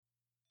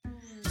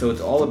So it's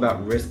all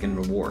about risk and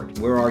reward.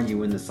 Where are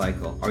you in the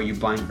cycle? Are you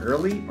buying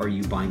early or are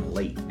you buying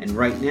late? And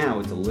right now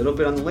it's a little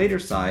bit on the later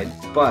side,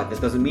 but that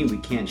doesn't mean we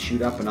can't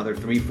shoot up another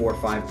 3, 4,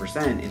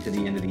 5% into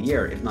the end of the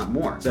year, if not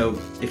more. So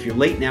if you're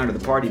late now to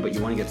the party, but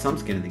you want to get some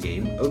skin in the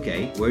game,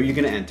 okay, where are you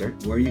going to enter?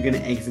 Where are you going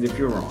to exit if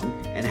you're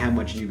wrong? And how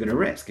much are you going to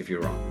risk if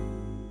you're wrong?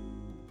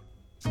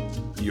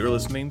 You're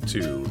listening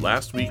to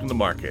Last Week in the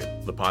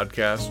Market, the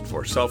podcast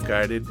for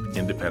self-guided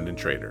independent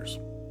traders.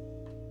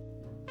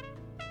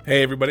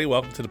 Hey everybody,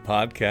 welcome to the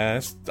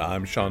podcast.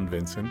 I'm Sean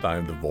Vincent.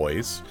 I'm the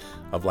voice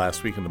of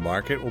Last Week in the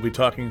Market. We'll be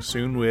talking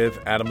soon with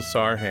Adam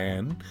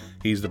Sarhan.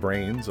 He's the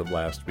brains of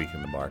Last Week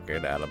in the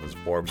Market. Adam is a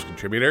Forbes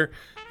contributor.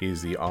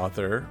 He's the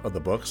author of the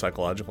book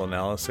Psychological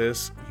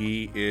Analysis.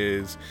 He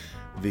is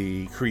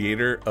the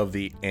creator of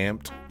the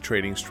A.M.P.D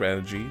trading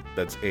strategy,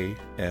 that's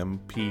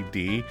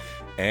A.M.P.D,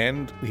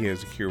 and he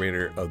is a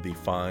curator of the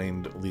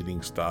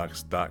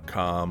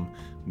FindLeadingStocks.com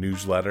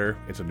newsletter.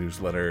 It's a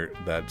newsletter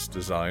that's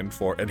designed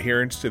for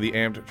adherence to the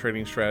A.M.P.D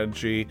trading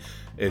strategy.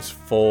 It's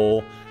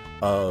full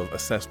of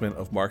assessment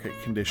of market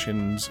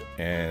conditions,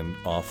 and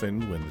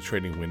often when the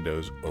trading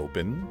windows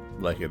open,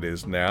 like it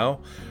is now,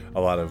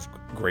 a lot of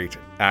great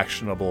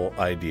actionable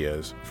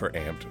ideas for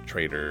A.M.P.D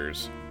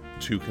traders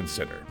to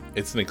consider.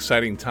 It's an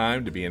exciting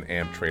time to be an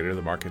A.M.P trader.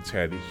 The market's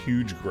had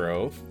huge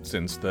growth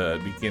since the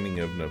beginning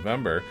of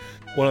November.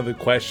 One of the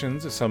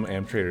questions that some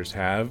A.M.P traders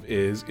have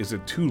is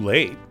it too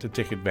late to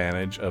take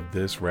advantage of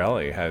this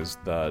rally? Has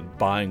the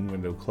buying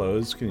window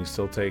closed? Can you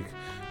still take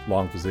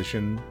long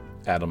position?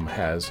 Adam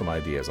has some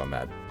ideas on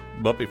that.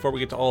 But before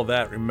we get to all of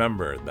that,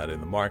 remember that in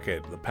the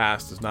market, the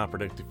past does not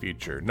predict the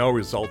future. No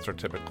results are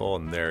typical,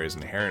 and there is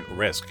inherent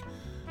risk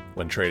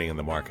when trading in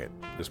the market.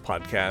 This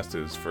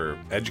podcast is for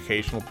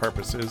educational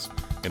purposes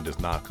and does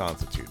not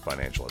constitute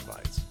financial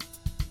advice.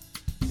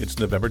 It's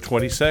November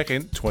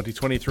 22nd,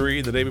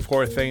 2023, the day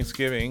before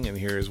Thanksgiving, and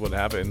here's what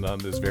happened on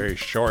this very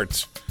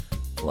short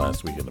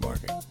last week in the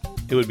market.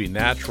 It would be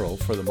natural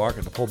for the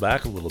market to pull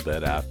back a little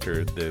bit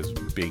after these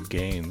big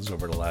gains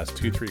over the last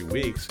 2-3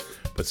 weeks,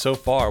 but so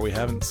far we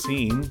haven't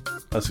seen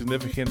a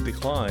significant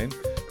decline.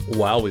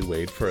 While we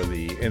wait for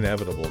the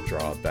inevitable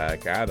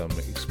drawback, Adam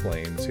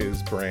explains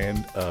his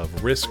brand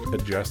of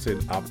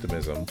risk-adjusted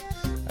optimism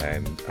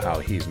and how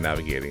he's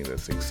navigating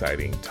this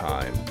exciting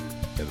time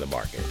in the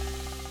market.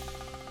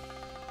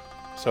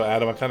 So,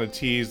 Adam, I kind of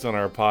teased on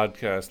our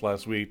podcast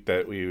last week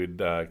that we would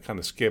kind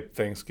of skip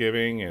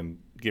Thanksgiving and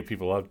get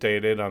people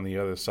updated on the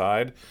other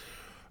side,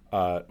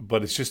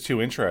 but it's just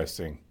too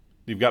interesting.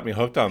 You've got me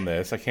hooked on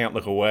this. I can't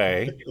look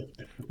away.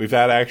 We've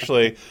had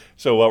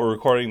so while we're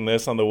recording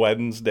this on the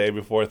Wednesday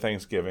before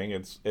Thanksgiving,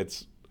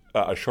 it's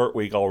a short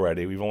week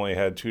already. We've only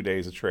had 2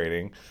 days of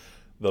trading.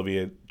 There'll be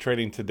a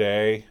trading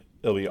today.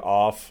 It'll be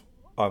off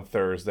on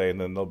Thursday, and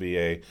then there'll be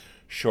a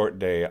short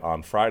day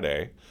on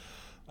Friday.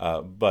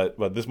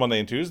 But this Monday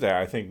and Tuesday,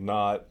 I think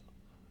not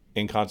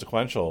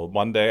inconsequential.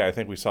 Monday, I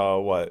think we saw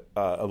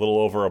a little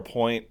over a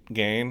point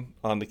gain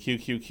on the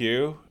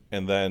QQQ.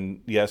 And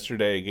then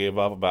yesterday gave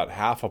up about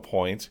half a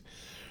point.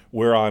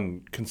 We're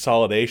on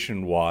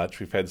consolidation watch.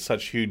 We've had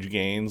such huge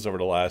gains over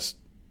the last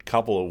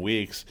couple of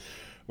weeks.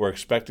 We're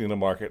expecting the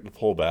market to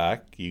pull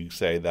back. You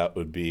say that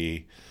would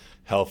be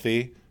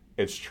healthy.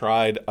 It's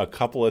tried a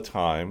couple of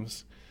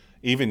times.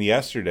 Even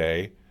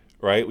yesterday,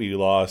 right, we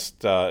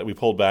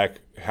pulled back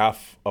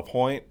half a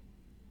point.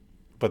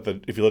 But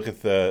if you look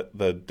at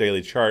the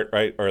daily chart,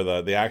 right, or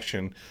the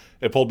action,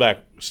 it pulled back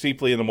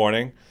steeply in the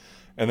morning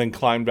and then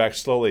climbed back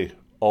slowly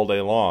all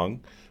day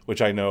long,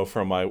 which I know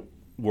from my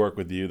work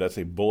with you, that's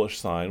a bullish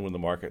sign when the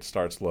market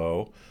starts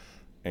low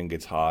and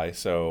gets high.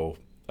 So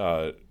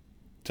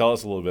tell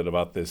us a little bit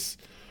about this.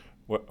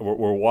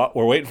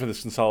 We're waiting for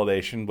this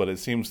consolidation, but it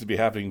seems to be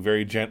happening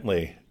very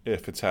gently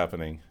if it's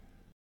happening.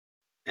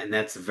 And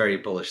that's a very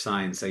bullish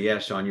sign. So yeah,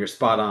 Sean, you're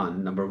spot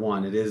on. Number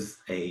one, it is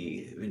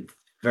a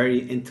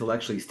very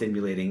intellectually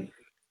stimulating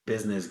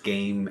business,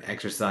 game,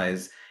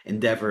 exercise,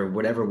 endeavor,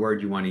 whatever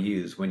word you want to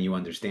use when you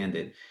understand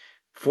it.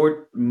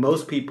 For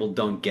most people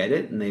don't get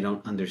it and they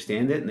don't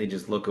understand it and they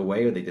just look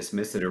away or they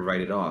dismiss it or write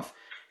it off.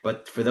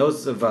 But for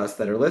those of us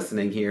that are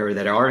listening here or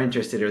that are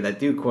interested or that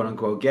do quote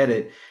unquote get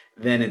it,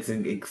 then it's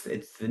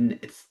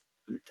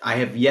I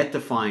have yet to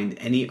find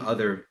any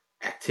other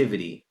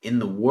activity in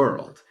the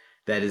world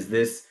that is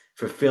this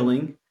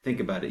fulfilling. Think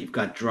about it. You've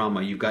got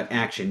drama, you've got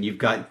action, you've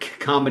got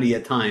comedy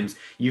at times,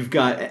 you've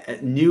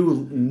got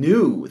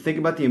new. Think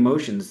about the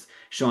emotions,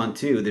 Sean,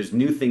 too. There's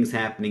new things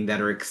happening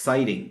that are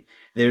exciting.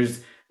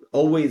 There's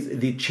always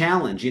the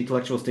challenge, the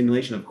intellectual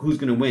stimulation of who's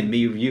going to win,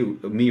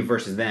 me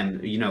versus them.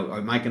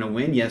 Am I going to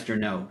win? Yes or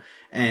no?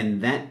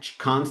 And that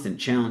constant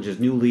challenge, there's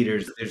new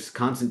leaders, there's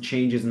constant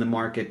changes in the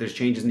market, there's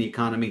changes in the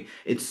economy.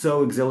 It's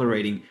so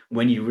exhilarating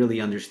when you really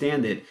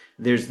understand it.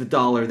 There's the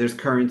dollar, there's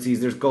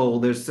currencies, there's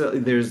gold, there's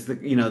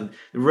the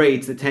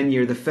rates, the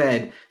 10-year, the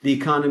Fed, the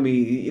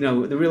economy,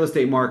 the real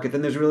estate market,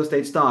 then there's real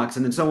estate stocks,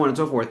 and then so on and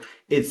so forth.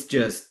 It's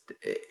just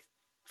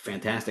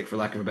fantastic, for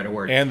lack of a better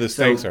word. And the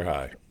stakes are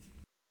high.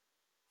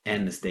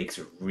 And the stakes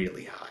are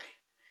really high.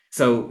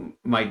 So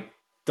my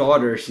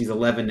daughter, she's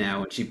 11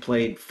 now, and she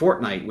played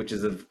Fortnite, which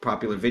is a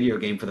popular video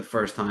game, for the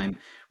first time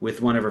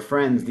with one of her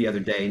friends the other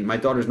day. And my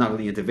daughter's not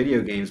really into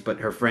video games, but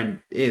her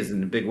friend is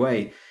in a big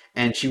way.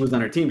 And she was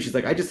on her team. She's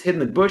like, I just hid in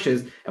the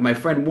bushes, and my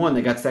friend won.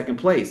 They got second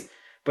place.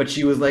 But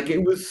she was like,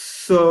 it was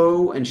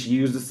so, and she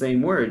used the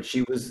same word.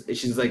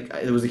 She's like,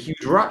 it was a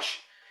huge rush.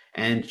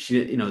 And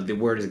the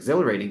word is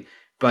exhilarating.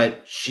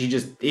 But she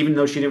just, even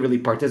though she didn't really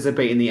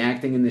participate in the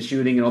acting and the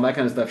shooting and all that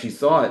kind of stuff, she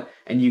saw it,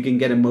 and you can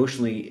get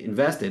emotionally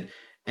invested,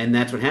 and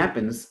that's what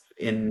happens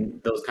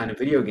in those kind of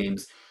video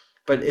games.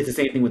 But it's the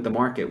same thing with the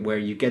market, where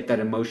you get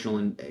that emotional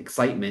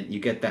excitement, you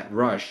get that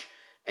rush,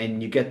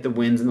 and you get the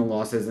wins and the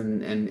losses,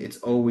 and it's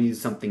always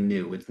something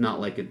new. It's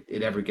not like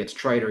it ever gets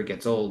trite or it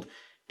gets old.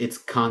 It's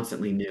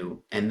constantly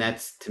new, and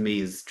that's, to me,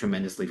 is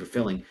tremendously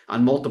fulfilling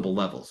on multiple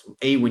levels.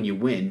 When you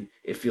win,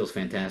 it feels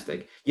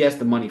fantastic. Yes,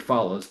 the money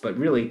follows, but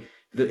really,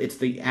 it's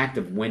the act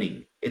of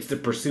winning. It's the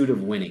pursuit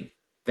of winning.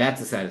 That's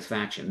the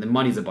satisfaction. The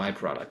money's a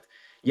byproduct.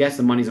 Yes,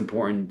 the money's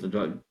important.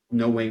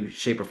 No way,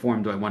 shape, or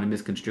form do I want to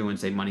misconstrue and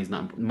say money's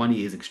not.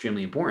 Money is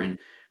extremely important.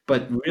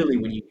 But really,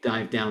 when you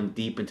dive down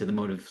deep into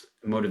the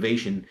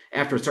motivation,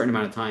 after a certain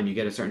amount of time, you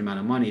get a certain amount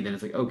of money. Then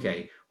it's like,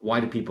 okay, why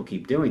do people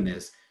keep doing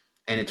this?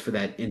 And it's for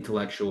that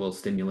intellectual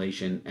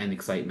stimulation and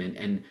excitement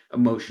and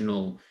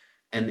emotional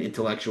and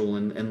intellectual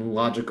and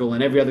logical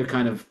and every other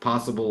kind of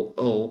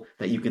possible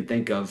that you can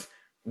think of.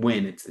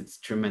 When it's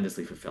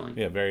tremendously fulfilling.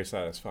 Yeah, very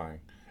satisfying.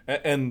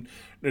 And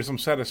there's some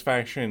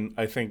satisfaction,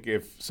 I think,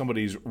 if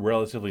somebody's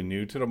relatively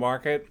new to the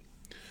market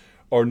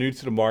or new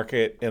to the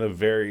market in a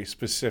very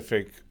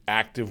specific,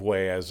 active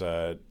way, as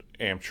a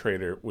AMP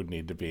trader would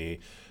need to be,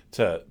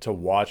 to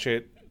watch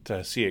it,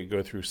 to see it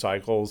go through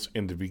cycles,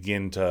 and to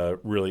begin to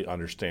really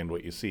understand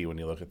what you see when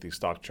you look at these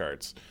stock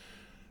charts.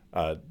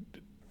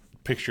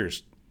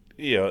 Pictures,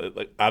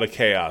 like out of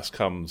chaos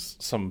comes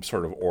some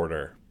sort of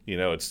order.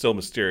 It's still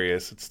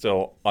mysterious. It's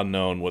still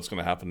unknown what's going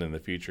to happen in the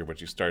future,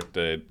 but you start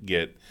to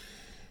get,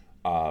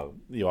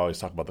 you always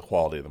talk about the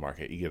quality of the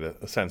market. You get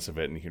a sense of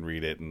it, and you can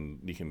read it, and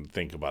you can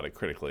think about it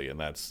critically, and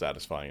that's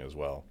satisfying as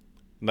well.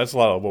 And that's a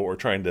lot of what we're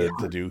trying to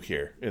do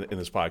here in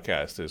this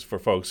podcast, is for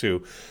folks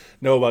who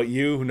know about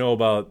you, who know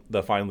about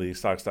the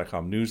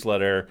FindLeadyStocks.com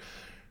newsletter.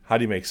 How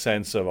do you make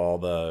sense of all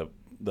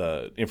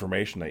the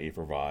information that you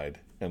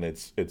provide? And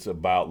it's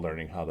about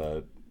learning how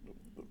to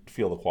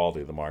feel the quality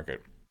of the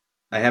market.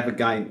 I have a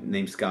guy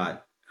named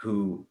Scott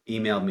who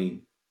emailed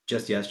me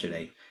just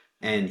yesterday,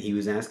 and he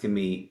was asking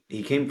me.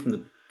 He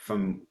came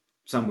from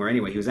somewhere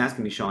anyway. He was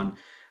asking me, Sean,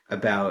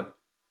 about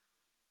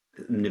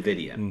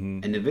Nvidia,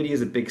 Mm-hmm. and Nvidia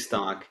is a big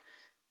stock.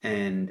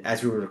 And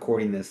as we were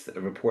recording this, a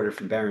reporter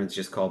from Barron's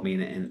just called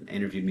me and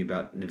interviewed me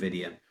about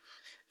Nvidia,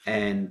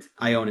 and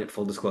I own it.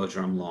 Full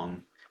disclosure, I'm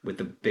long with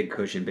the big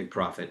cushion, big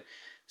profit.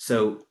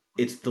 So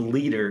it's the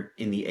leader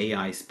in the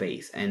AI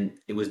space, and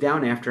it was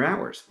down after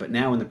hours, but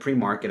now in the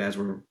pre-market, as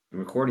we're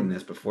recording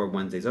this before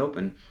Wednesday's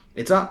open,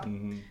 it's up.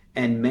 Mm-hmm.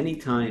 And many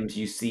times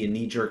you see a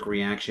knee-jerk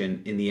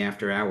reaction in the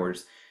after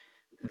hours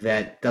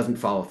that doesn't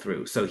follow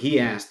through. So he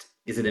asked,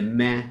 "Is it a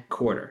meh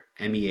quarter?"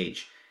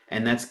 MEH,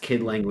 and that's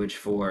kid language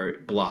for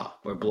blah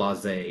or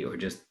blasé or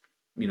just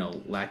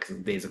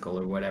lackadaisical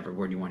or whatever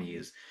word you want to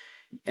use.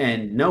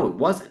 And no, it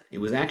wasn't. It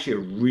was actually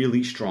a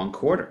really strong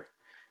quarter.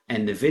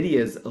 And NVIDIA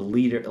is a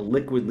leader, a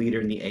liquid leader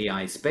in the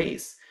AI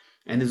space.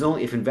 And there's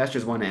only, if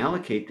investors want to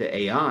allocate to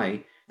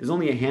AI, there's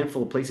only a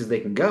handful of places they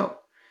can go.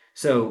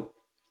 So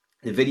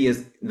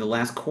NVIDIA's in the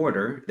last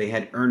quarter, they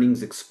had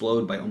earnings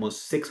explode by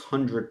almost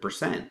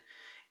 600%.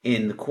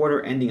 In the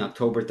quarter ending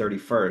October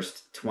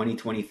 31st,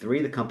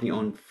 2023, the company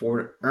earned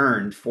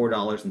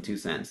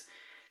 $4.02.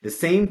 The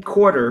same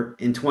quarter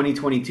in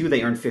 2022,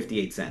 they earned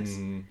 58 cents.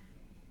 Mm-hmm.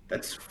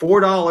 That's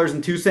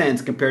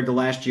 $4.02 compared to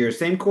last year,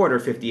 same quarter,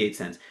 58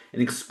 cents. An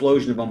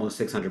explosion of almost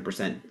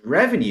 600%.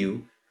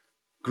 Revenue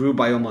grew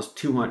by over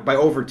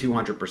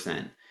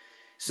 200%.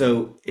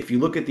 So if you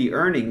look at the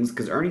earnings,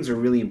 because earnings are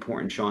really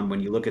important, Sean,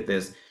 when you look at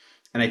this.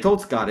 And I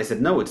told Scott, I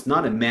said, no, it's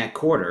not a meh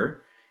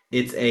quarter.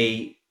 It's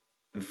a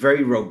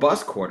very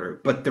robust quarter,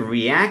 but the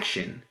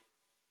reaction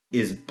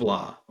is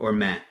blah or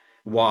meh.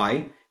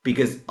 Why?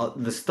 Because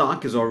the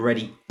stock is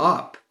already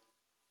up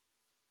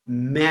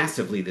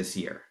massively this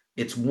year.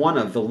 It's one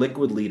of the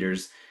liquid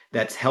leaders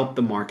that's helped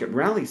the market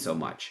rally so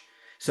much.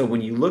 So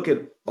when you look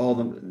at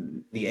all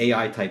the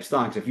AI type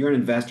stocks, if you're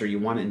an investor, you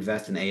want to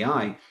invest in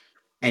AI,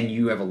 and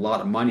you have a lot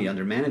of money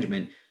under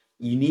management,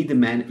 and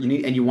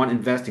you want to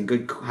invest in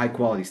good high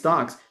quality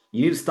stocks,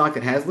 you need a stock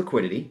that has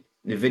liquidity.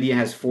 Nvidia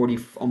has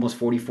almost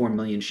 44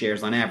 million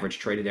shares on average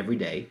traded every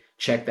day.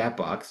 Check that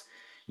box.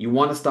 You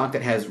want a stock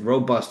that has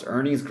robust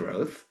earnings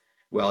growth.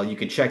 Well, you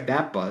can check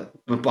that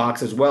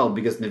box as well,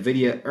 because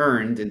Nvidia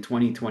earned in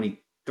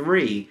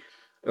 2023,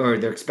 or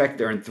they're expected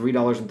to earn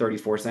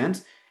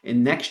 $3.34.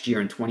 And next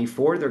year in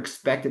 24, they're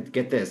expected to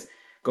get this,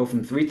 go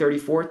from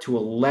 334 to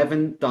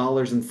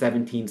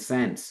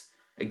 $11.17,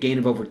 a gain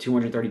of over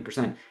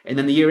 230%. And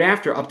then the year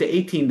after, up to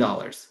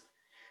 $18.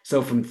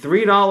 So from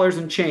 $3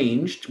 and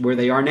change, where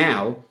they are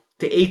now,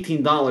 to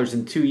 $18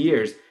 in 2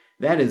 years,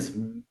 that is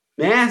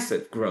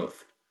massive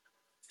growth.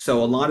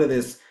 So a lot of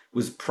this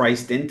was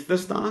priced into the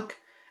stock.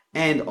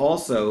 And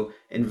also,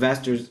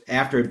 investors,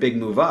 after a big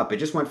move up, it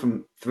just went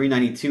from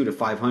 392 to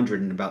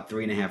 500 in about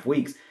 3.5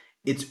 weeks.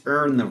 It's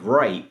earned the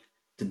right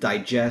to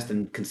digest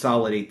and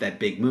consolidate that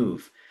big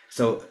move.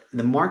 So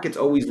the market's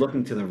always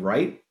looking to the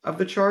right of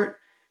the chart,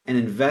 and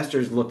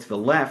investors look to the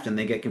left and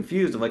they get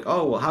confused. They're like,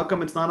 oh, well, how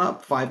come it's not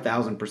up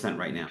 5,000%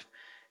 right now?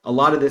 A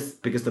lot of this,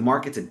 because the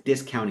market's a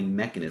discounting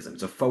mechanism,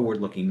 it's a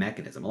forward looking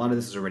mechanism. A lot of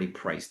this is already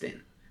priced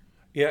in.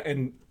 Yeah,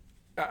 and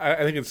I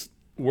think it's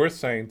worth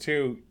saying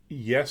too.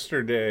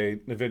 Yesterday,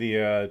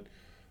 Nvidia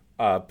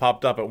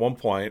popped up at one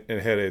point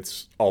and hit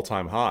its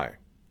all-time high.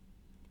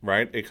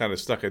 Right, it kind of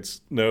stuck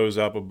its nose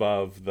up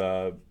above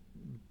the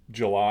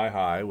July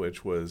high,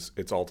 which was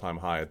its all-time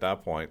high at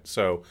that point.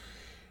 So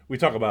we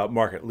talk about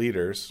market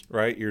leaders,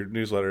 right? Your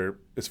newsletter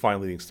is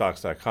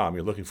findleadingstocks.com.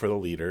 You're looking for the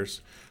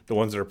leaders, the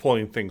ones that are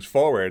pulling things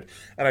forward.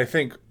 And I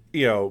think,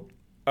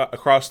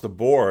 across the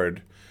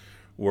board,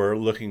 we're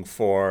looking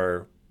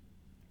for,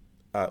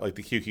 like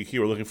the QQQ,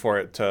 we're looking for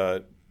it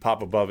to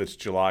pop above its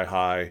July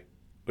high,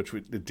 which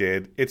it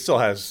did. It still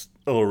has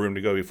a little room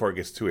to go before it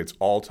gets to its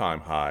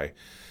all-time high.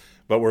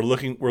 But we're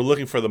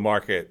looking for the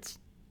market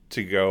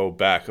to go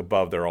back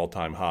above their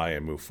all-time high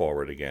and move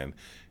forward again.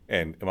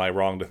 And am I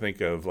wrong to think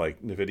of like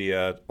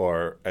Nvidia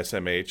or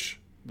SMH,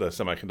 the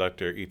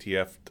semiconductor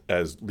ETF,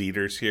 as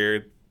leaders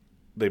here?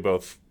 They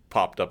both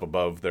popped up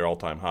above their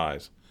all-time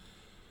highs.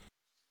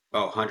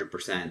 Oh,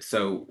 100%.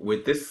 So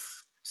with this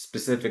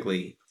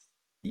specifically,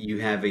 you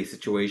have a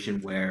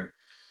situation where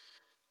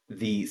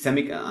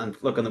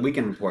look on the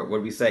weekend report, what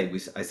did we say?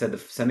 I said the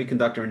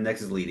semiconductor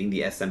index is leading,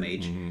 the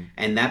SMH, Mm-hmm.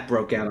 and that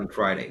broke out on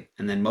Friday.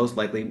 And then most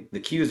likely the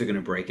Qs are going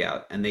to break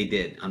out, and they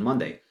did on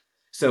Monday.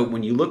 So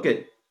when you look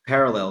at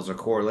parallels or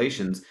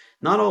correlations,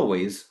 not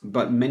always,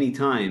 but many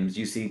times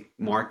you see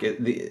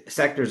the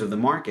sectors of the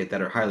market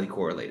that are highly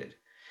correlated.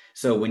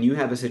 So when you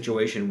have a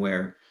situation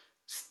where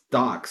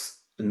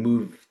stocks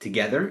move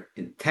together,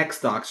 and tech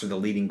stocks are the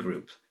leading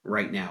group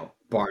right now,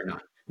 bar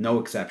none, no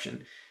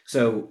exception.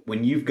 So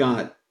when you've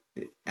got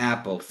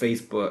Apple,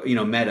 Facebook,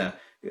 Meta,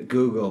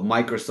 Google,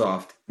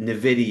 Microsoft,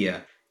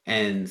 Nvidia,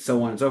 and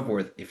so on and so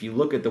forth. If you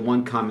look at the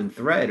one common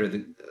thread, or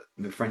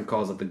the friend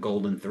calls it the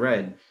golden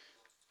thread,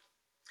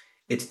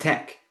 it's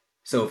tech.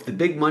 So if the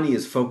big money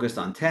is focused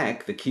on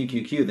tech, the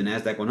QQQ, the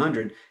Nasdaq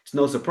 100, it's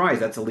no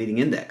surprise that's a leading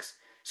index.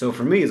 So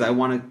for me, is I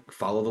want to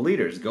follow the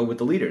leaders, go with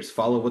the leaders,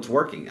 follow what's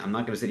working. I'm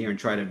not going to sit here and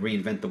try to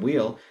reinvent the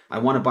wheel. I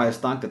want to buy a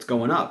stock that's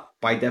going up.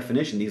 By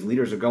definition, these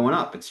leaders are going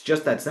up. It's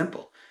just that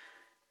simple.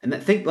 And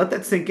let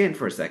that sink in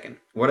for a second.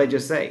 What I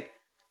just say,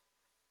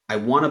 I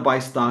want to buy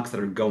stocks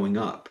that are going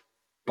up.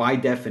 By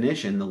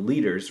definition, the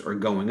leaders are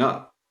going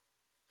up.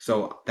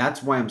 So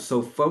that's why I'm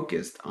so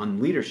focused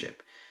on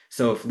leadership.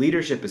 So if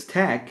leadership is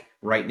tech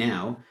right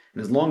now,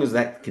 and as long as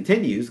that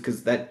continues,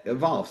 because that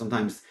evolves,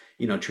 sometimes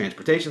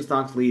transportation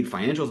stocks lead,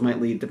 financials might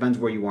lead, depends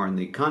where you are in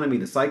the economy,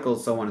 the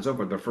cycles, so on and so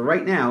forth. But for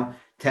right now,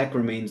 tech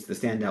remains the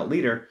standout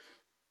leader.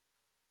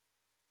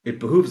 It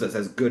behooves us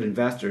as good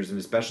investors, and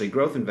especially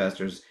growth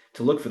investors,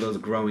 to look for those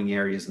growing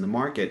areas in the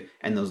market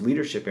and those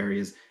leadership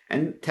areas,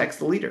 and tech's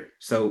the leader.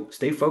 So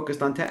stay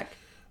focused on tech.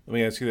 Let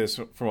me ask you this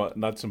from a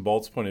nuts and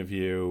bolts point of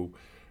view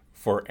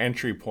for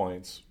entry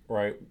points,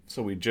 right?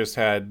 So we just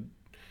had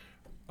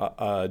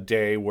a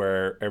day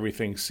where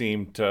everything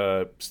seemed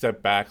to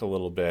step back a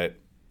little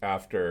bit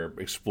after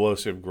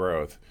explosive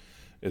growth.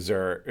 Is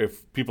there,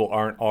 if people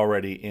aren't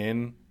already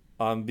in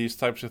on these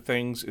types of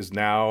things, is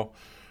now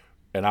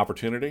an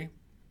opportunity?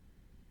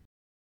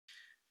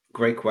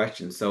 Great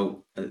question.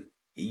 So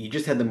you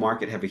just had the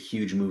market have a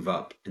huge move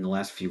up in the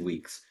last few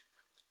weeks.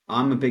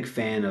 I'm a big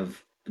fan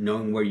of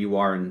knowing where you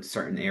are in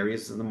certain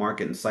areas of the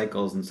market and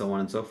cycles and so on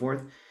and so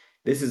forth.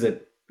 This is a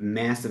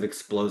massive,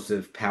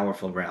 explosive,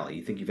 powerful rally.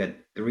 You think you've had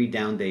 3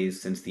 down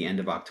days since the end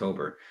of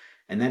October,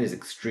 and that is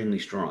extremely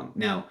strong.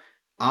 Now,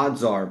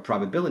 odds are,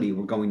 probability,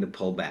 we're going to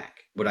pull back.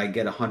 Would I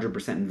get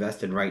 100%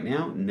 invested right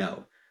now?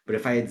 No. But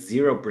if I had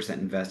 0%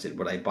 invested,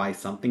 would I buy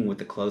something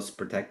with a close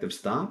protective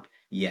stop?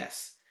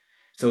 Yes.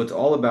 So it's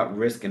all about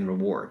risk and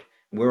reward.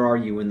 Where are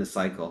you in the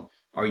cycle?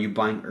 Are you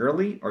buying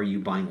early or are you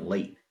buying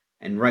late?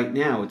 And right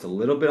now it's a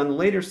little bit on the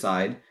later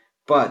side,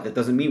 but that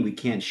doesn't mean we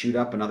can't shoot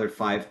up another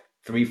 5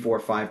 3 4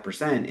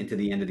 5% into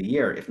the end of the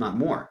year, if not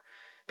more.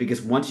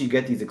 Because once you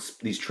get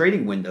these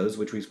trading windows,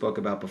 which we spoke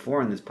about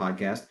before in this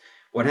podcast,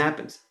 what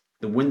happens?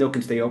 The window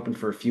can stay open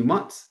for a few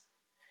months.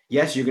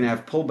 Yes, you're going to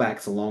have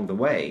pullbacks along the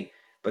way,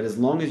 but as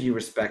long as you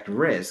respect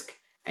risk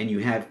and you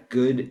have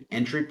good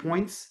entry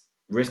points,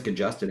 risk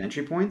adjusted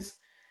entry points,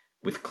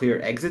 with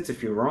clear exits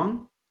if you're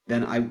wrong,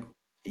 then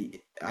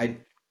I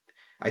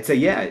I'd say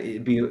yeah,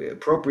 it'd be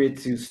appropriate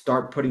to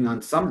start putting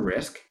on some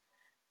risk,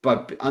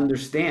 but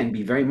understand,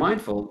 be very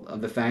mindful of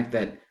the fact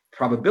that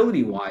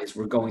probability wise,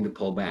 we're going to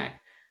pull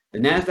back. The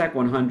Nasdaq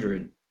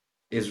 100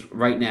 is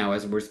right now,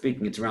 as we're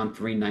speaking, it's around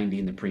 390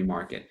 in the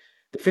pre-market.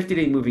 The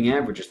 50-day moving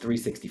average is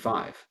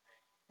 365.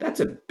 That's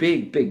a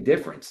big, big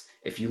difference.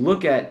 If you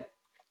look at,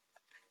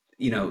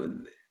 you know,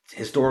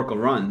 historical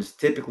runs,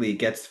 typically it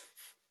gets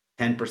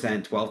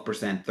 10%,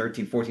 12%,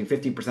 13, 14,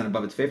 15%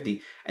 above its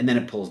 50, and then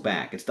it pulls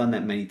back. It's done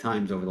that many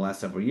times over the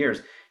last several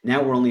years.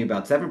 Now we're only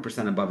about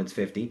 7% above its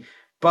 50,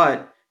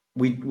 but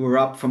we're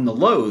up from the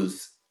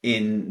lows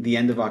in the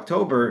end of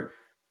October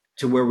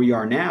to where we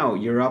are now.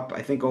 You're up,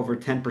 I think, over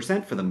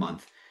 10% for the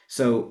month.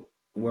 So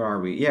where are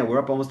we? Yeah, we're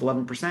up almost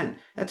 11%.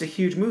 That's a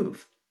huge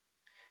move.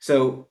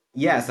 So,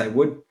 yes, I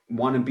would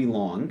want to be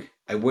long.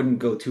 I wouldn't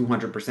go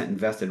 200%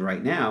 invested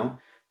right now,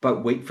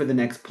 but wait for the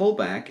next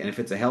pullback. And if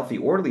it's a healthy,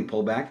 orderly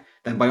pullback,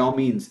 then by all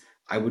means,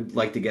 I would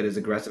like to get as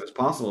aggressive as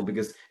possible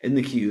because in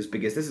the cues,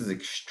 because this is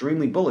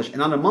extremely bullish.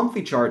 And on a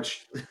monthly chart,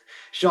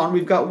 Sean,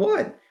 we've got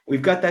what?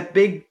 We've got that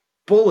big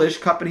bullish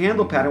cup and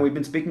handle pattern Mm-hmm. we've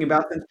been speaking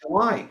about since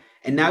July.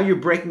 And now you're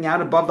breaking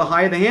out above the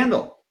high of the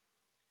handle.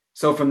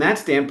 So from that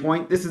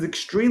standpoint, it's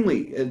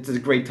a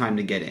great time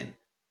to get in.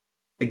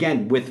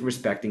 Again, with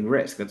respecting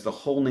risk. That's the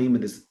whole name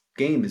of this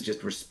game is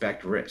just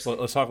respect risk.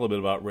 Let's talk a little bit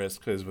about risk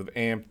because with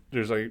AMP,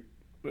 there's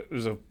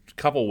a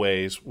couple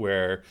ways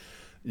where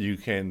you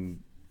can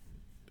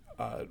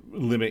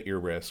limit your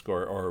risk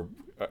or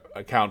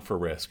account for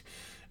risk,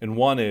 and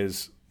one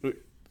is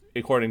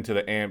according to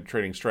the AMP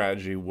trading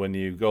strategy. When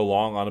you go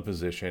long on a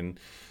position,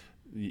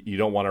 you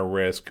don't want to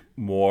risk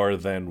more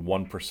than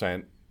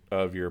 1%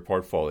 of your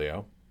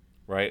portfolio,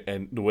 right?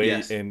 And the way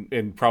Yes.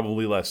 and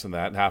probably less than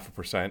that,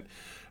 0.5%.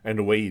 And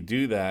the way you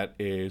do that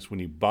is when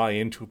you buy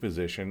into a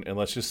position, and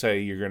let's just say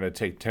you're going to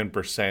take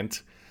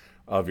 10%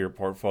 of your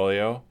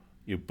portfolio,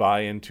 you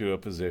buy into a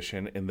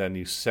position, and then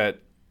you set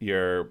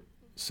your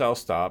sell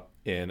stop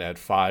in at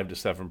 5 to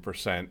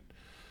 7%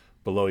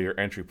 below your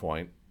entry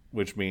point,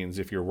 which means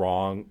if you're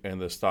wrong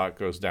and the stock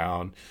goes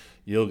down,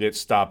 you'll get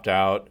stopped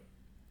out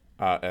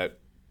at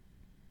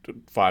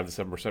 5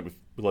 to 7%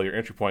 below your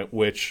entry point,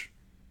 which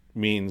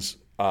means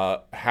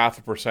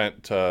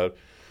 0.5% to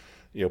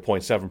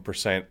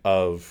 0.7%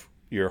 of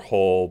your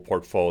whole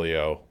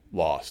portfolio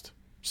lost.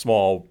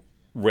 Small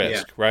Yeah.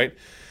 risk, right?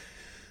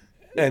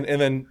 And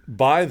then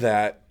by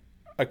that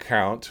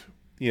account,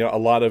 a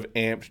lot of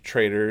AMP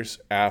traders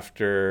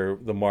after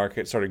the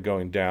market started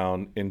going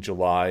down in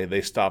July,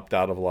 they stopped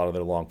out of a lot of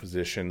their long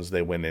positions.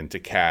 They went into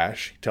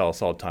cash. You tell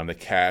us all the time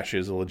that cash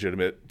is a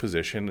legitimate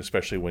position,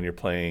 especially when you're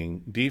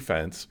playing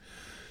defense,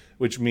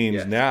 which means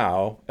Yes.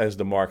 now as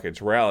the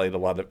markets rallied, a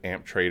lot of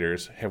AMP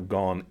traders have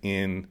gone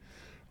in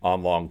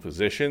on long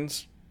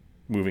positions,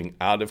 moving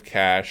out of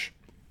cash.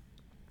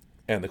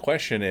 And the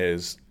question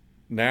is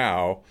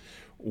now,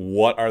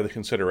 what are the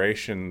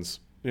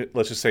considerations?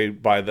 Let's just say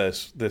by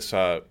this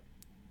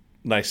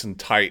nice and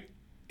tight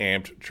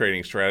amped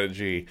trading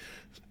strategy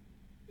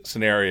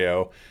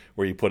scenario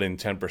where you put in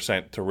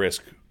 10% to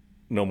risk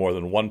no more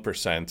than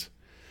 1%,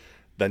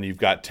 then you've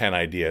got 10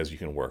 ideas you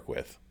can work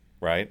with,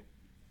 right?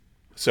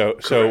 So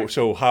so Correct.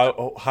 so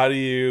how do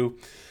you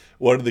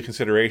what are the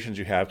considerations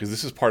you have? Because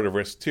this is part of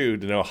risk too,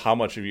 to know how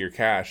much of your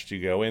cash do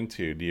you go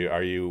into.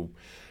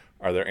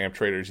 Are there amp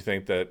traders you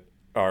think that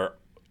are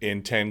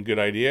in 10 good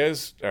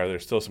ideas? Are there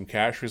still some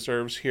cash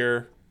reserves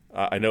here?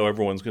 I know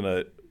everyone's going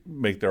to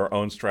make their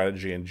own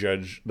strategy and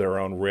judge their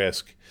own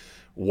risk.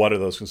 What are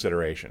those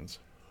considerations?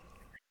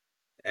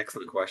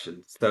 Excellent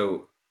question.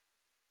 So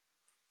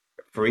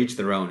for each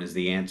their own is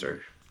the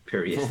answer.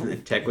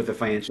 Period. Check with a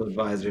financial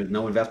advisor.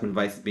 No investment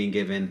advice is being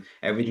given.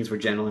 Everything's for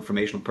general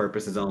informational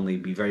purposes only.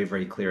 Be very,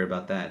 very clear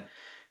about that.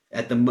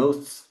 At the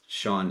most,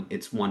 Sean,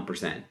 it's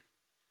 1%.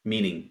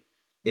 Meaning,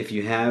 if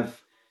you have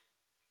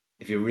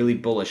if you're really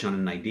bullish on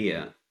an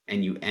idea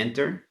and you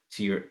enter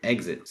to your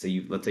exit, so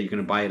let's say you're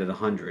going to buy it at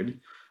 100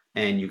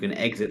 and you can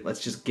exit,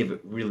 let's just give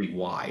it really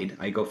wide.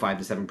 I go 5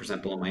 to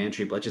 7% below my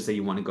entry, but let's just say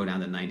you want to go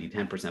down to 90,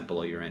 10%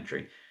 below your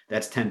entry.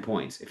 That's 10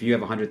 points. If you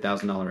have a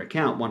 $100,000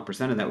 account,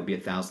 1% of that would be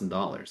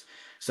 $1,000.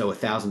 So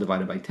 1,000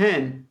 divided by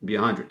 10 would be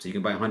 100. So you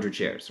can buy 100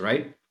 shares,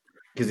 right?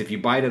 Because if you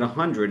buy it at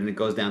 100 and it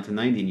goes down to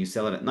 90 and you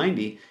sell it at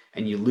 90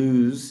 and you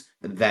lose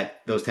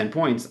those 10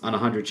 points on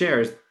 100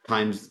 shares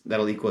times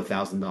that'll equal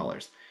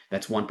 $1,000.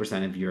 That's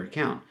 1% of your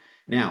account.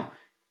 Now,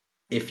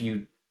 if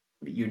you're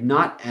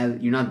not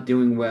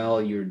doing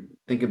well, you're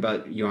on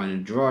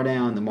a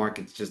drawdown, the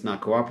market's just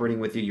not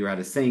cooperating with you, you're out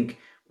of sync,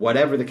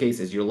 whatever the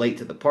case is, you're late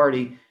to the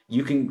party,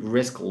 you can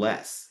risk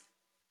less.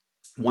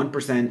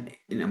 1%,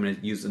 and I'm going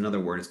to use another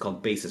word, it's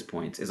called basis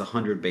points, is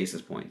 100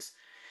 basis points.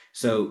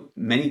 So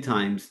many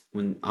times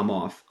when I'm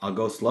off, I'll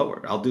go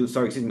slower. I'll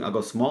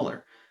go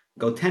smaller.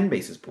 Go 10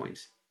 basis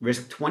points.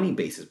 Risk 20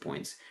 basis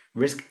points.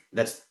 Risk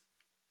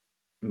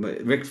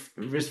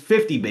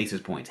 50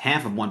 basis points,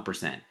 half of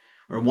 1%.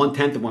 Or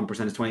 1/10 of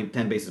 1% is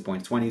 10 basis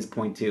points. 20 is zero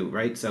point 0.2,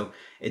 right? So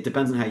it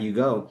depends on how you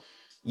go.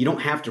 You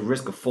don't have to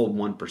risk a full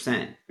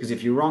 1%. Because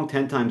if you're wrong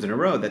 10 times in a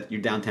row, that you're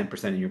down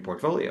 10% in your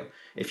portfolio.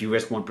 If you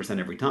risk 1%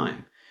 every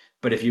time.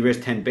 But if you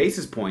risk 10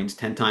 basis points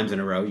 10 times in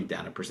a row, you're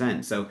down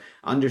 1%. So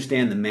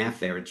understand the math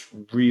there. It's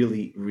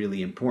really,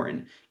 really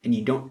important. And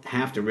you don't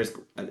have to risk,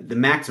 the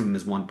maximum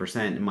is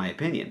 1%, in my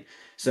opinion.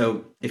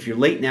 So if you're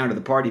late now to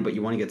the party, but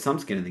you want to get some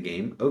skin in the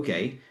game,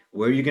 okay,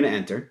 where are you going to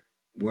enter?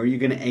 Where are you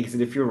going to exit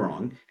if you're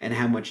wrong? And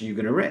how much are you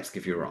going to risk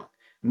if you're wrong?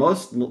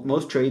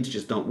 Most trades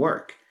just don't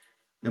work.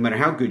 no matter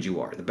how good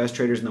you are, the best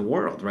traders in the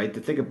world, right? To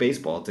think of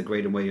baseball, it's a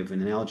great way of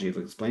an analogy of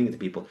explaining it to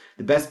people.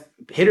 The best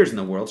hitters in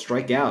the world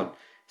strike out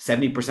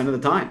 70% of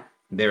the time,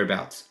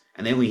 thereabouts.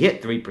 And they only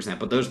hit 3%.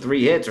 But those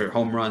three hits are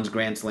home runs,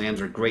 grand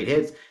slams, or great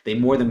hits. They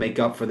more than make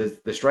up for the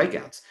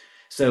strikeouts.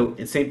 So,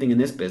 and same thing in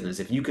this business.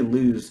 If you can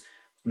lose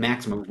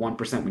maximum of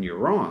 1% when you're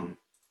wrong,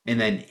 and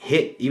then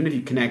hit, even if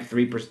you connect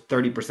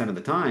 30% of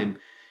the time,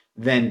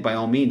 then by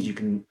all means, you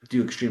can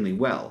do extremely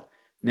well.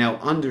 Now,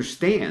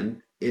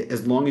 understand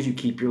as long as you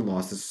keep your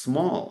losses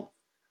small.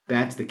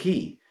 That's the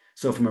key.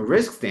 So, from a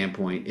risk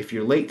standpoint, if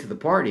you're late to the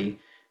party,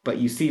 but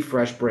you see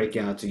fresh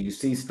breakouts or you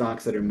see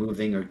stocks that are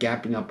moving or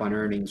gapping up on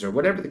earnings or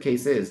whatever the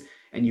case is,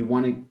 and you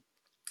want to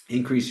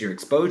increase your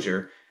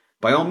exposure,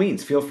 by all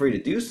means, feel free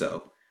to do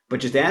so.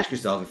 But just ask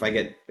yourself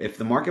if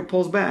the market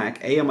pulls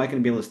back, A, am I going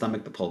to be able to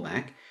stomach the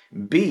pullback?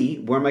 B,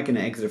 where am I going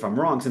to exit if I'm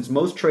wrong? Since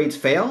most trades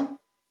fail,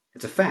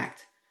 it's a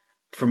fact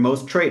for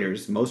most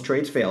traders, most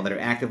trades fail that are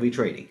actively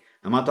trading.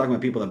 I'm not talking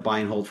about people that buy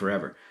and hold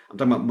forever. I'm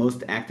talking about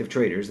most active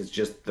traders. It's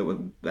just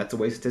that's the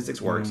way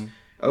statistics works.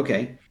 Mm-hmm.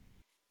 Okay,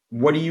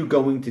 what are you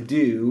going to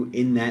do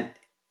in that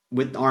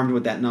with armed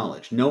with that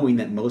knowledge, knowing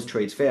that most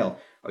trades fail?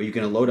 Are you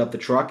going to load up the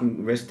truck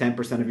and risk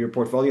 10% of your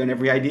portfolio on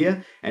every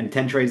idea, and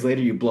 10 trades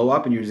later you blow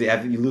up and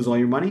you lose all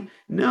your money?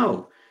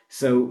 No.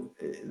 So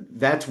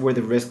that's where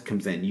the risk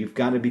comes in. You've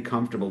got to be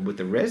comfortable with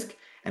the risk,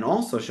 and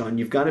also, Sean,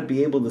 you've got to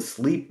be able to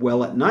sleep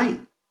well at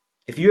night.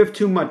 If you have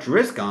too much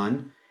risk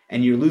on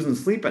and you're losing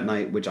sleep at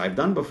night, which I've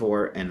done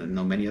before, and I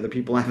know many other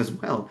people have as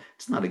well,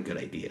 it's not a good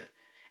idea.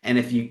 And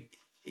if you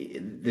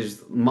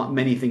there's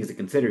many things to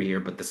consider here,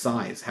 but the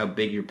size, how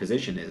big your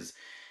position is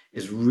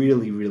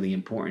really, really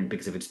important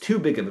because if it's too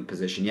big of a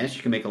position, yes,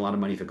 you can make a lot of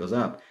money if it goes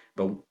up,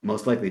 but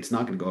most likely it's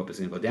not going to go up, it's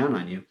going to go down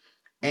on you.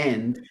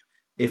 And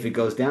if it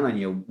goes down on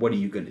you, what are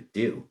you going to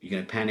do? You're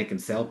going to panic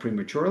and sell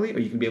prematurely, or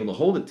you can be able to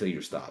hold it till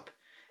you stop.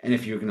 And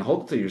if you're going to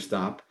hold it till you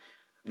stop,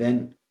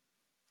 then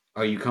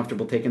are you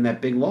comfortable taking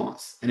that big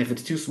loss? And if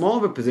it's too small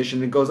of a position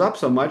and it goes up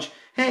so much,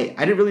 hey,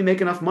 I didn't really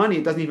make enough money,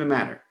 it doesn't even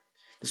matter.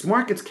 This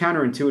market's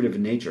counterintuitive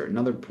in nature.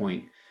 Another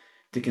point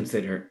to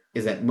consider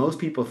is that most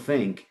people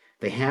think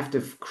they have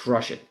to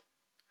crush it.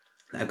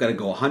 I've got to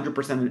go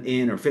 100%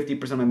 in or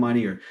 50% of my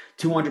money or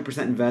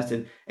 200%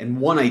 invested in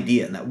one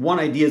idea. And that one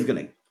idea is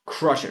going to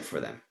crush it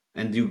for them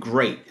and do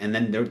great. And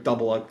then they'll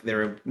double up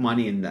their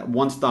money and that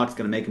one stock's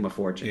going to make them a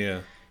fortune. Yeah.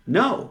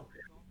 No.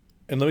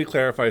 And let me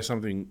clarify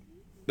something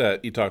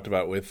that you talked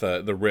about with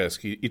the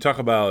risk. You talk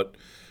about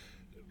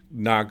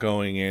not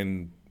going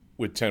in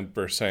with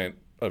 10%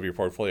 of your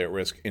portfolio at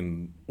risk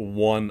in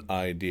one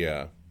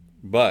idea.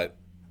 But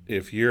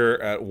if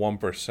you're at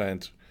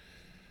 1%,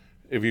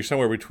 if you're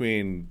somewhere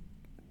between,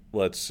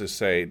 let's just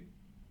say,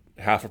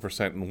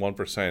 0.5% and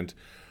 1%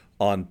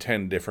 on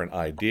 10 different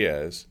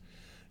ideas,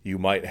 you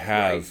might Right.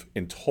 have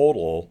in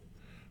total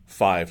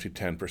 5 to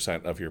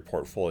 10% of your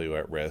portfolio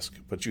at risk,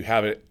 but you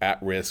have it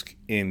at risk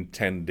in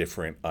 10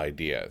 different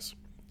ideas.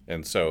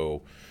 And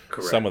so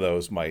some of Correct.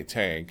 those might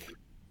tank,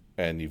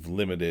 and you've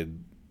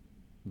limited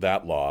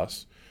that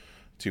loss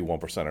to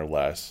 1% or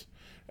less,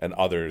 and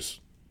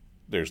others,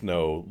 there's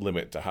no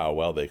limit to how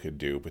well they could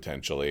do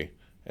potentially.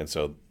 And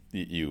so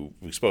you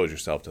expose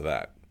yourself to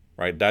that,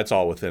 right? That's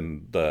all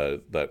within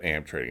the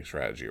AMP trading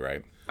strategy,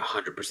 right?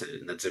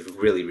 100%. And that's a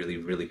really, really,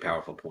 really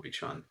powerful point,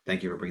 Sean.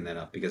 Thank you for bringing that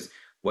up because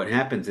what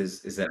happens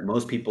is that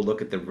most people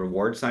look at the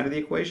reward side of the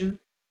equation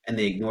and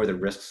they ignore the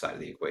risk side of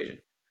the equation.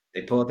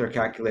 They pull out their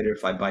calculator.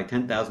 If I buy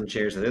 10,000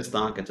 shares of this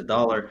stock, it's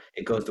 $1.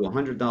 It goes to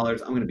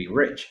 $100. I'm going to be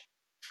rich.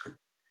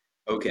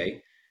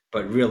 Okay.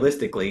 But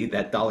realistically,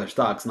 that dollar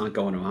stock's not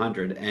going to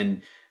 100.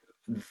 And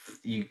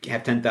you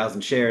have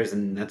 10,000 shares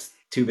and that's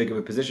too big of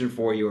a position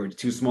for you or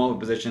too small of a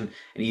position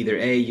and either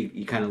A,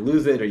 you kind of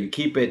lose it or you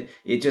keep it.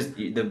 It just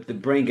the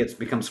brain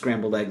becomes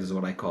scrambled eggs is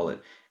what I call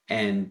it.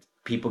 And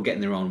people get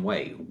in their own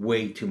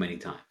way too many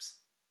times.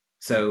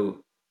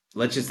 So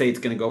let's just say it's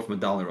going to go from $1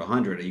 to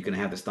 100. Are you going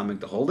to have the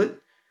stomach to hold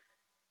it?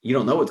 You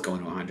don't know it's going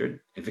to 100.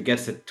 If it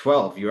gets to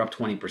 12, you're up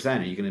 20%.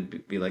 Are you going to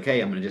be like, hey,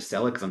 I'm going to just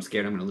sell it because I'm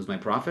scared I'm going to lose my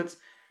profits?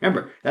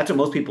 Remember, that's what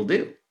most people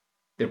do.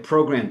 They're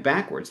programmed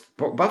backwards.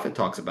 Buffett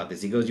talks about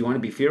this. He goes, you want to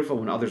be fearful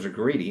when others are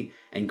greedy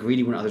and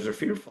greedy when others are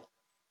fearful.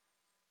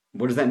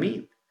 What does that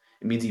mean?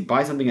 It means you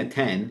buy something at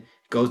 10,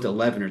 it goes to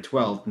 11 or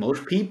 12.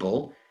 Most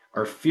people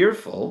are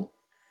fearful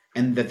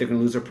and that they're going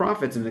to lose their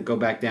profits and then go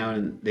back down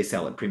and they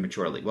sell it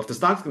prematurely. Well, if the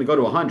stock's going to go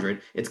to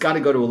 100, it's got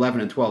to go to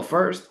 11 and 12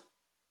 first.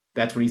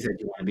 That's when he said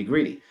you want to be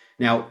greedy.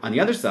 Now, on the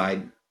other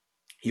side,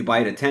 you buy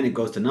it at 10, it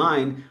goes to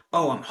 9.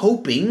 Oh, I'm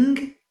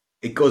hoping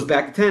it goes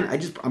back to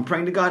 10. I'm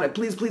praying to God,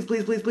 please, please,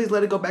 please, please, please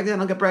let it go back to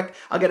 10.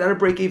 I'll get out of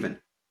break even.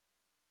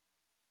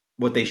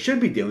 What they should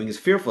be doing is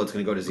fearful it's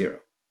going to go to 0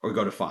 or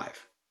go to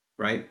 5,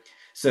 right?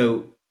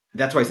 So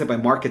that's why I said my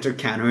markets are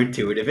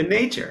counterintuitive in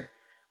nature.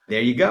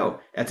 There you go.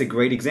 That's a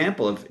great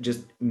example of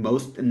just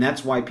most, and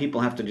that's why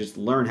people have to just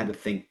learn how to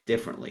think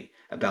differently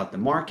about the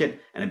market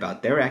and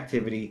about their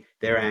activity,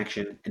 their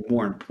action, and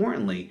more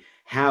importantly,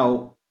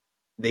 how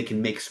they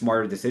can make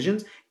smarter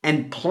decisions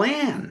and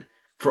plan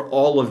for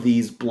all of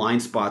these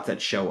blind spots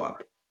that show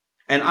up.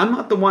 And I'm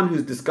not the one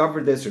who's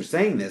discovered this or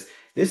saying this.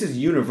 This is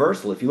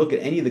universal. If you look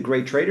at any of the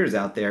great traders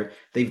out there,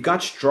 they've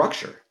got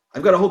structure.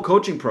 I've got a whole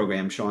coaching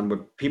program, Sean, where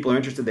people are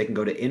interested. They can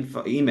go to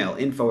info at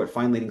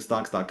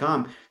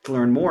findleadingstocks.com to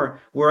learn more,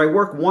 where I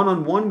work one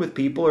on one with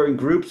people or in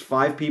groups,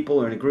 5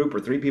 people are in a group or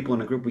 3 people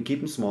in a group. We keep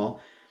them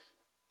small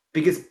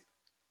because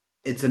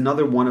it's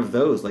another one of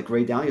those, like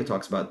Ray Dalio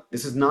talks about.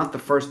 This is not the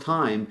first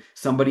time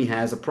somebody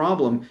has a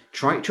problem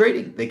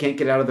trading. They can't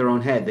get out of their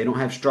own head. They don't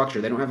have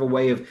structure. They don't have a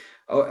way of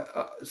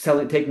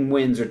selling, taking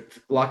wins or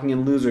locking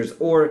in losers,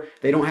 or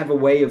they don't have a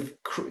way of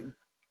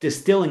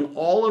distilling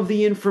all of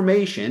the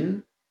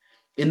information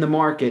in the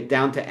market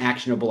down to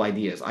actionable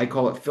ideas. I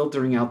call it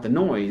filtering out the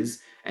noise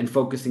and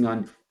focusing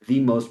on the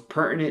most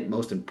pertinent,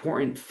 most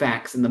important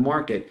facts in the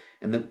market,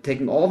 and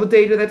taking all the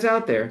data that's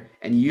out there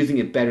and using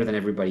it better than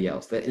everybody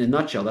else. That, in a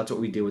nutshell, that's what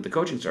we do with the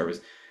coaching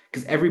service,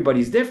 because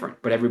everybody's different,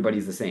 but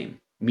everybody's the same.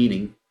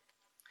 Meaning,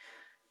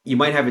 you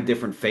might have a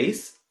different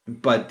face,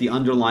 but the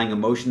underlying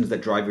emotions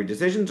that drive your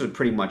decisions are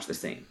pretty much the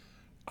same.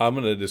 I'm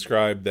going to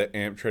describe the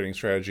AMP trading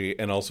strategy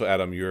and also,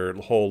 Adam, your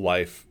whole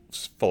life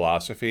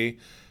philosophy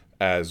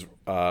as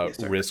Yes,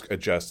 sir. risk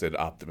adjusted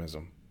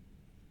optimism.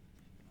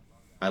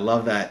 I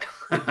love that.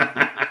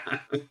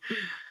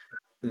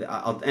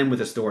 I'll end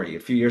with a story. A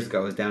few years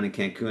ago, I was down in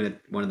Cancun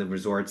at one of the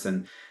resorts,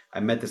 and I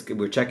met this. We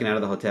were checking out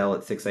of the hotel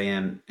at 6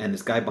 a.m., and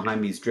this guy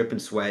behind me is dripping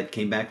sweat.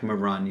 Came back from a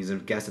run. He's a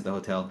guest at the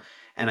hotel,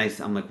 and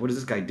I'm like, "What is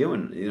this guy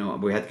doing?"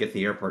 We had to get to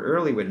the airport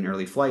early. We had an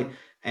early flight,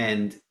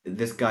 and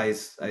this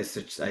guy's. I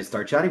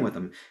start chatting with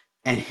him,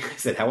 and I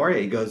said, "How are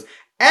you?" He goes,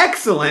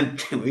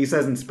 "Excellent." He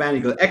says in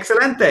Spanish, he goes,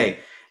 "Excelente,"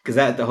 because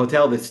at the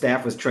hotel, the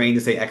staff was trained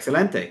to say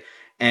 "Excelente."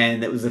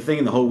 And it was the thing,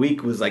 and the whole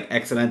week was like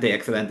excelente,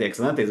 excelente,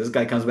 excelente. This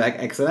guy comes back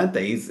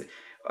excelente. He's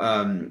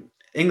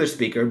English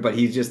speaker, but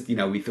he's just,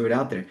 we threw it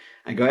out there.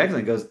 I go,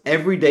 excellent. He goes,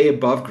 every day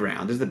above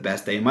ground is the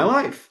best day of my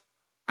life.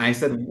 I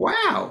said,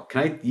 wow,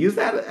 can I use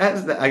that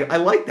as that? I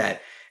like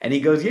that. And he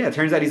goes, yeah, it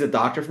turns out he's a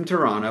doctor from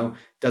Toronto,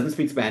 doesn't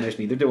speak Spanish,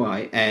 neither do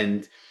I.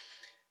 And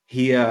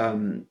he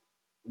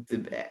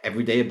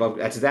every day above,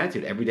 that's his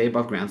attitude. Every day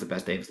above ground is the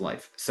best day of his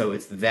life. So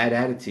it's that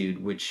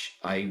attitude which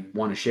I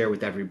want to share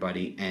with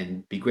everybody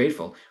and be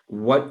grateful.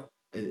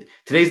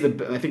 Today's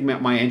the I think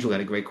Maya Angelou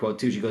had a great quote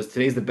too. She goes,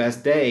 today's the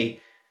best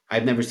day.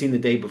 I've never seen the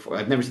day before.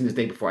 I've never seen this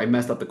day before. I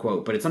messed up the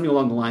quote, but it's something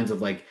along the lines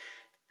of like,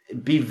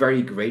 be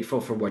very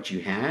grateful for what you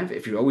have.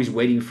 If you're always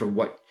waiting for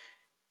what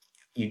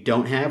you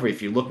don't have, or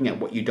if you're looking at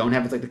what you don't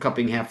have, it's like the cup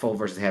being half full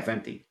versus half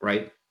empty,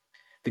 right?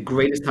 The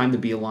greatest time to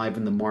be alive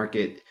in the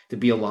market, to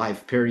be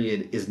alive,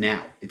 period, is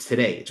now. It's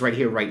today. It's right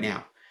here, right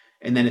now.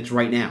 And then it's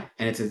right now.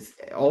 And it's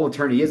all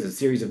eternity is a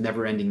series of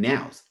never ending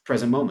nows,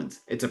 present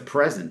moments. It's a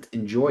present.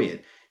 Enjoy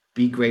it.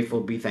 Be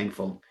grateful, be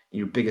thankful.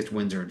 Your biggest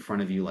wins are in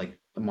front of you, like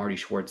Marty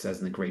Schwartz says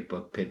in the great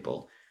book,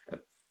 Pitbull.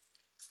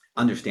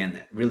 Understand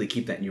that. Really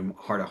keep that in your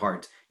heart of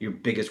hearts. Your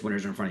biggest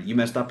winners are in front of you. You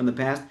messed up in the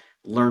past,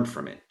 learn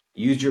from it.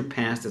 Use your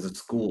past as a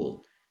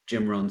school.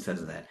 Jim Rohn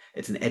says that.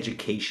 It's an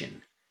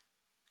education.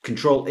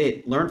 Control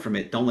it, learn from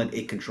it, don't let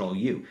it control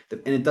you.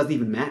 And it doesn't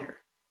even matter.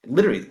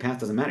 Literally, the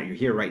past doesn't matter. You're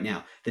here right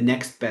now. The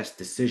next best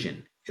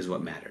decision is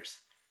what matters.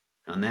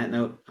 On that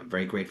note, I'm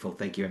very grateful.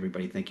 Thank you,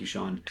 everybody. Thank you,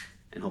 Sean.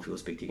 And hopefully we'll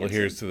speak to you Well, again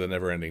here's soon. to the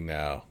never ending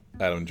now.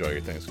 Adam, enjoy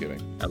your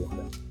Thanksgiving. I love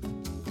that.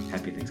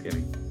 Happy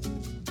Thanksgiving.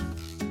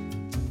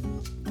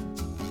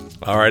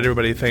 All right,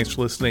 everybody, thanks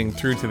for listening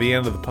through to the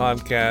end of the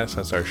podcast.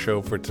 That's our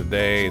show for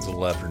today. It's a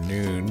little after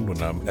noon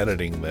when I'm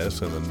editing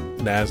this, and then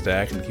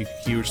NASDAQ and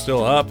QQQ are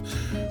still up,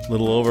 a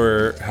little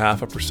over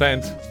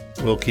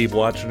 0.5%. We'll keep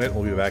watching it.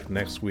 We'll be back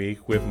next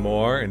week with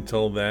more.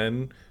 Until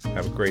then,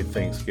 have a great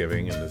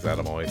Thanksgiving. And as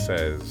Adam always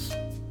says,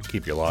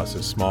 keep your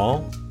losses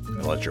small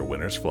and let your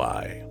winners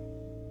fly.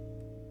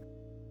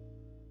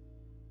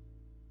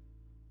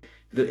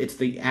 It's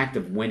the act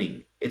of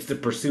winning. It's the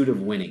pursuit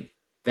of winning.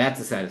 That's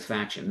the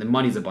satisfaction. The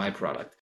money's a byproduct.